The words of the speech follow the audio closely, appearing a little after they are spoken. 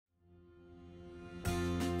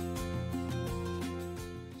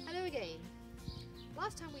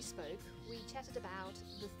Last time we spoke, we chatted about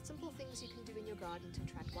the simple things you can do in your garden to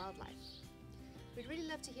attract wildlife. We'd really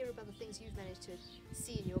love to hear about the things you've managed to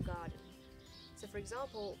see in your garden. So for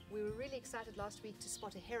example, we were really excited last week to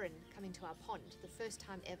spot a heron coming to our pond, the first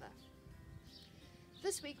time ever.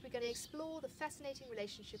 This week we're going to explore the fascinating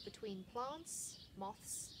relationship between plants,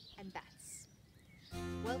 moths and bats.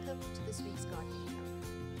 Welcome to this week's Gardening Club.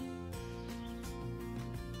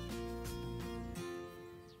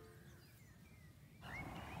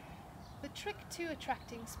 The trick to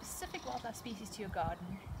attracting specific wildlife species to your garden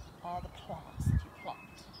are the plants that you plant.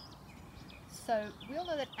 So we all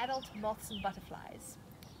know that adult moths and butterflies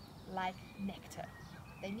like nectar.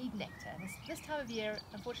 They need nectar, and this time of year,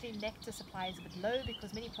 unfortunately, nectar supply is a bit low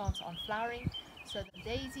because many plants aren't flowering, so the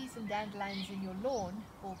daisies and dandelions in your lawn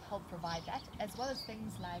will help provide that, as well as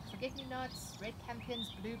things like forget-me-nots, red campions,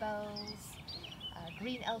 bluebells,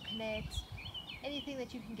 green elconet, anything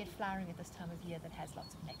that you can get flowering at this time of year that has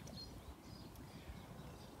lots of nectar.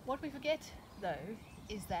 What we forget, though,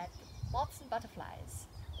 is that moths and butterflies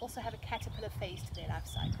also have a caterpillar phase to their life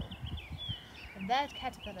cycle. And that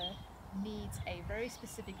caterpillar needs a very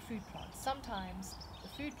specific food plant. Sometimes the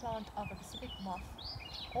food plant of a specific moth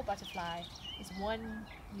or butterfly is one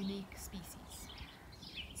unique species.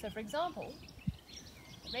 So for example,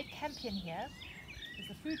 the red campion here is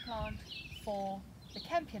the food plant for the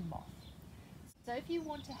campion moth. So if you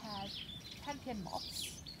want to have campion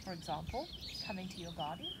moths, for example, coming to your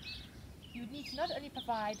garden, you would need to not only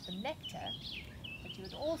provide the nectar, but you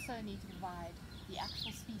would also need to provide the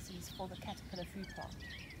actual species for the caterpillar food plant.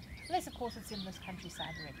 Unless of course it's in this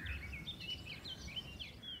countryside already.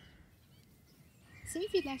 So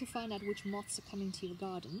if you'd like to find out which moths are coming to your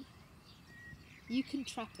garden, you can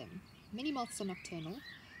trap them. Many moths are nocturnal,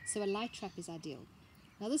 so a light trap is ideal.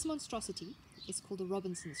 Now this monstrosity is called a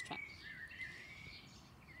Robinson's trap.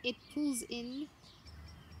 It pulls in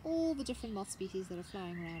all the different moth species that are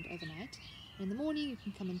flying around overnight, and in the morning you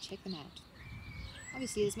can come and check them out.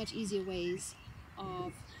 Obviously there's much easier ways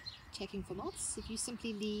of checking for moths. If you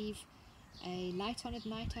simply leave a light on at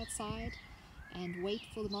night outside and wait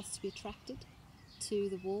for the moths to be attracted to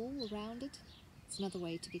the wall around it, it's another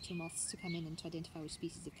way to get your moths to come in and to identify which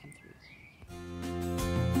species have come through.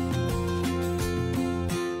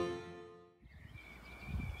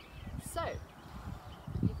 So,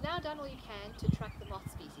 you've now done all you can to attract the moth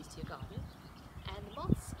species to your garden, and the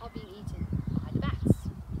moths are being eaten by the bats.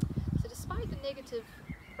 So despite the negative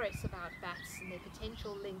press about bats and their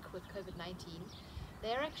potential link with COVID-19,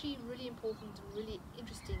 they're actually really important and really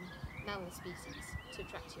interesting mammal species to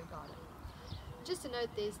attract to your garden. Just to note,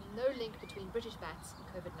 there's no link between British bats and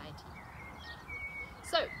COVID-19.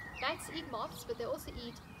 So, bats eat moths, but they also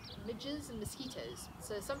eat midges and mosquitoes.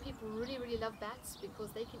 So some people really love bats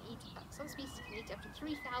because they can eat, some species can eat up to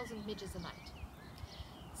 3,000 midges a night.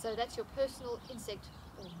 So that's your personal insect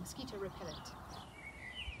or mosquito repellent.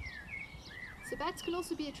 So bats can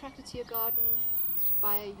also be attracted to your garden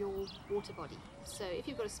via your water body. So if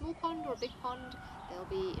you've got a small pond or a big pond, there'll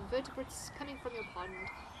be invertebrates coming from your pond,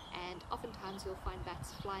 and oftentimes you'll find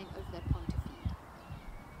bats flying over that pond to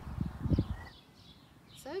feed.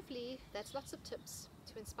 So hopefully that's lots of tips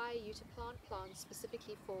to inspire you to plant plants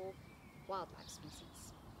specifically for wildlife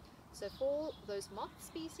species. So for those moth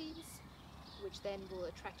species, which then will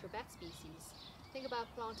attract your bat species, think about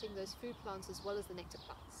planting those food plants as well as the nectar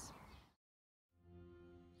plants.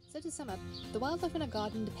 So to sum up, the wildlife in our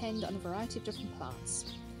garden depend on a variety of different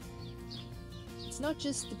plants. It's not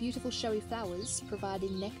just the beautiful showy flowers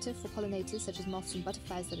providing nectar for pollinators such as moths and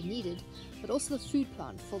butterflies that are needed, but also the food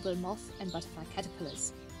plant for the moth and butterfly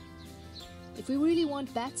caterpillars. If we really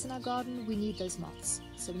want bats in our garden, we need those moths,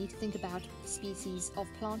 so we need to think about species of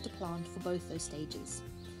plant to plant for both those stages.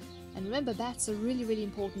 And remember, bats are really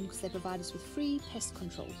important because they provide us with free pest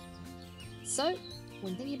control. So,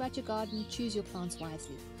 when thinking about your garden, choose your plants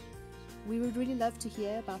wisely. We would really love to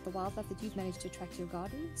hear about the wildlife that you've managed to attract to your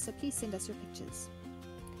garden, so please send us your pictures.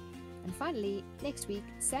 And finally, next week,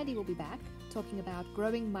 Sandy will be back talking about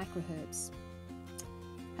growing microherbs.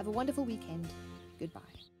 Have a wonderful weekend. Goodbye.